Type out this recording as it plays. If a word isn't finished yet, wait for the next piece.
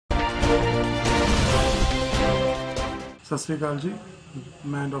सत श्री अकाल जी।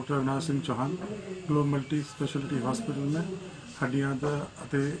 मैं doctor Avinash Singh Chauhan globe multi speciality hospital में हड्डियां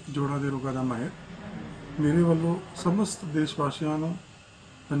ਅਤੇ ਜੋੜਾਂ ਦੇ ਰੋਗਾਂ ਦਾ ਮਾਹਿਰ। ਮੇਰੇ ਵੱਲੋਂ ਸਮਸਤ ਦੇਸ਼ ਵਾਸੀਆਂ ਨੂੰ,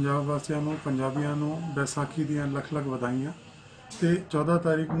 ਪੰਜਾਬ ਵਾਸੀਆਂ ਨੂੰ, ਪੰਜਾਬੀਆਂ ਨੂੰ बैसाखी ਦੀਆਂ ਲੱਖ ਲੱਖ ਵਧਾਈਆਂ ਤੇ 14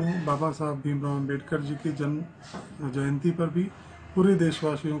 तारीख ਨੂੰ बाबा साहब भीमराव अम्बेडकर जी की जन्म जयंती पर भी पूरे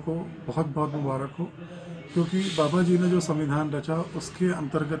देशवासियों को बहुत बहुत मुबारक हो, क्योंकि बाबा जी ने जो संविधान रचा उसके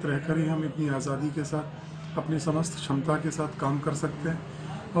अंतर्गत रहकर ही हम इतनी आज़ादी के साथ अपनी समस्त क्षमता के साथ काम कर सकते हैं।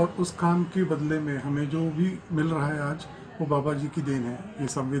 और उस काम के बदले में हमें जो भी मिल रहा है आज, वो बाबा जी की देन है। ये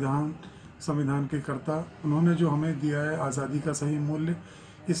संविधान के कर्ता, उन्होंने जो हमें दिया है आज़ादी का सही मूल्य।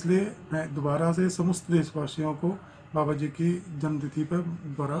 इसलिए मैं दोबारा से समस्त देशवासियों को बाबा जी की जन्मतिथि पर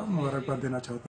दोबारा मुबारकबाद देना चाहता हूँ।